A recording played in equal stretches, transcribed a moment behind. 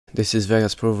This is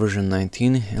Vegas Pro version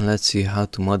 19, and let's see how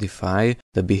to modify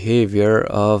the behavior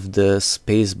of the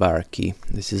spacebar key.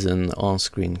 This is an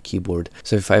on-screen keyboard.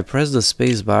 So if I press the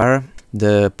spacebar,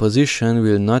 the position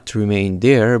will not remain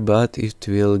there, but it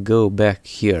will go back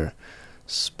here.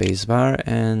 Spacebar,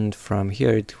 and from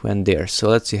here it went there. So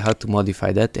let's see how to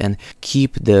modify that and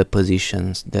keep the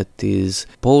positions, that is,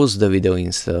 pause the video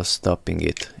instead of stopping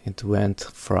it. It went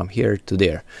from here to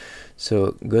there.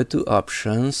 So go to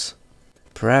Options,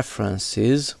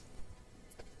 Preferences,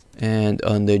 and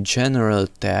on the General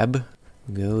tab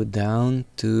go down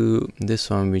to this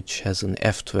one which has an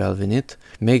F12 in it.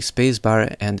 Make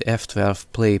spacebar and F12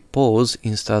 play pause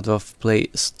instead of play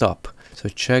stop. So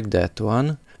check that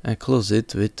one and close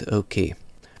it with OK.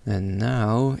 And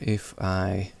now if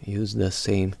I use the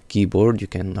same keyboard, you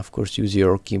can of course use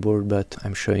your keyboard, but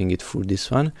I'm showing it for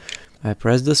this one. I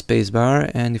press the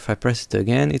spacebar, and if I press it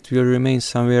again, it will remain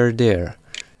somewhere there.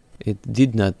 It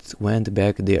did not went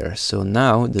back there. So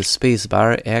now the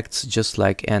spacebar acts just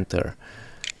like enter.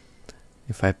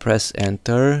 If I press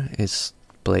enter, it's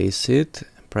place it,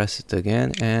 press it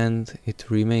again, and it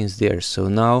remains there. So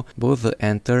now both the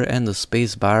enter and the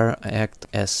spacebar act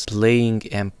as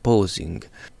playing and pausing.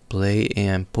 Play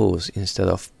and pause instead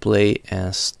of play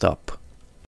and stop.